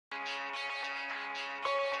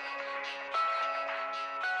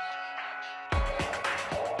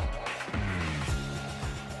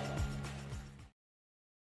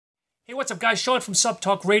Hey, what's up, guys? Sean from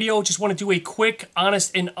SuppTalk Radio. Just want to do a quick,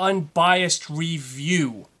 honest, and unbiased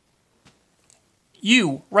review.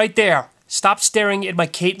 You, right there, stop staring at my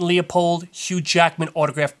Kate and Leopold Hugh Jackman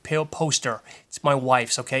autographed poster. It's my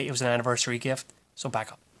wife's, okay? It was an anniversary gift, so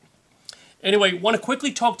back up. Anyway, want to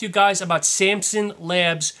quickly talk to you guys about Samson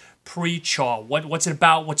Labs PreChaw. What's it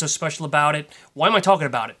about? What's so special about it? Why am I talking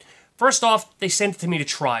about it? First off, they sent it to me to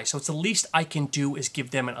try, so it's the least I can do is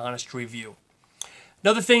give them an honest review.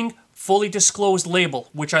 Another thing, fully disclosed label,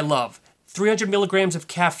 which I love. 300 milligrams of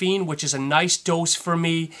caffeine, which is a nice dose for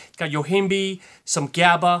me. It's got yohimbe, some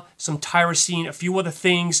GABA, some tyrosine, a few other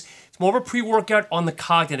things. It's more of a pre-workout on the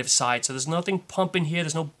cognitive side, so there's nothing pumping here.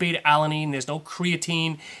 There's no beta-alanine. There's no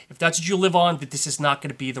creatine. If that's what you live on, that this is not going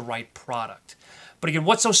to be the right product. But again,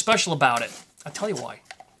 what's so special about it? I'll tell you why.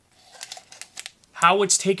 How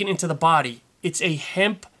it's taken into the body. It's a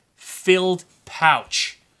hemp-filled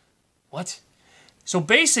pouch. What? So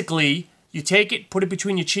basically, you take it, put it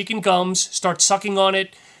between your cheek and gums, start sucking on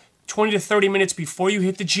it 20 to 30 minutes before you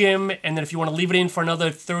hit the gym, and then if you want to leave it in for another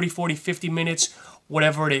 30, 40, 50 minutes,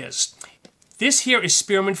 whatever it is. This here is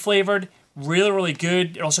spearmint flavored, really, really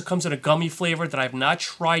good. It also comes in a gummy flavor that I have not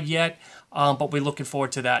tried yet, but we're looking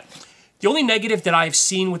forward to that. The only negative that I've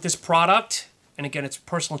seen with this product, and again, it's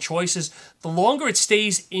personal choice, is the longer it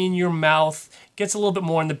stays in your mouth, it gets a little bit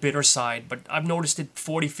more on the bitter side, but I've noticed it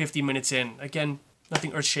 40, 50 minutes in. Again,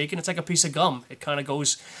 nothing earth-shaking. It's like a piece of gum. It kind of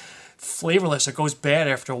goes flavorless. It goes bad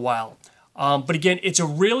after a while. But again, it's a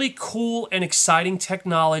really cool and exciting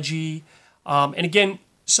technology. And again,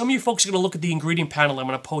 some of you folks are going to look at the ingredient panel I'm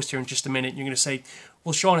going to post here in just a minute. And you're going to say,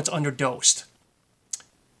 well, Sean, it's underdosed.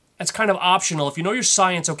 That's kind of optional. If you know your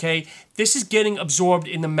science, okay, this is getting absorbed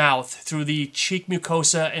in the mouth through the cheek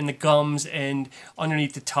mucosa and the gums and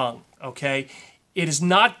underneath the tongue, okay? It is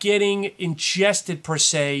not getting ingested per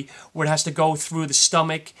se, where it has to go through the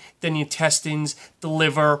stomach, then the intestines, the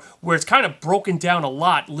liver, where it's kind of broken down a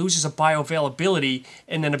lot, loses a bioavailability,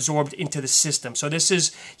 and then absorbed into the system. So this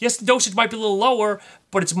is, yes, the dosage might be a little lower,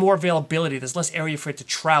 but it's more availability. There's less area for it to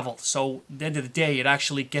travel. So at the end of the day, it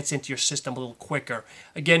actually gets into your system a little quicker.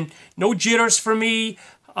 Again, no jitters for me.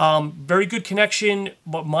 Very good connection,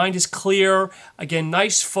 but mind is clear. Again,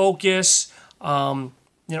 nice focus.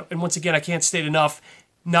 You know, and once again, I can't state enough,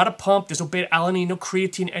 not a pump, there's no beta-alanine, no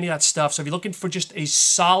creatine, any of that stuff. So if you're looking for just a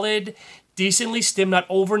solid, decently stimmed, not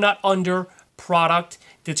over, not under product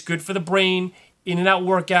that's good for the brain, in and out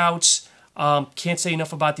workouts, can't say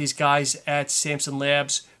enough about these guys at Samson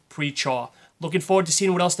Labs PreChaw. Looking forward to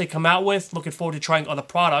seeing what else they come out with. Looking forward to trying other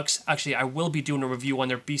products. Actually, I will be doing a review on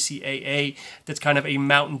their BCAA that's kind of a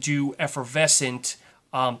Mountain Dew effervescent.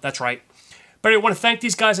 That's right. But I want to thank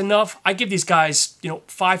these guys enough. I give these guys,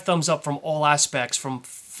 5 thumbs up from all aspects, from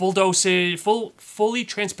full dosage, fully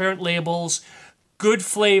transparent labels, good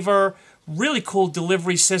flavor, really cool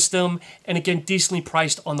delivery system, and again, decently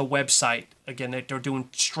priced on the website. Again, they're doing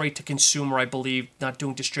straight to consumer, I believe, not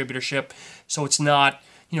doing distributorship. So it's not,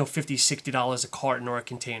 $50, $60 a carton or a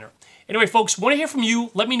container. Anyway, folks, want to hear from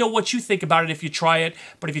you. Let me know what you think about it if you try it.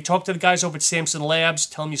 But if you talk to the guys over at Samson Labs,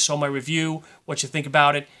 tell them you saw my review, what you think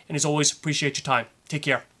about it. And as always, appreciate your time. Take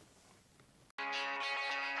care.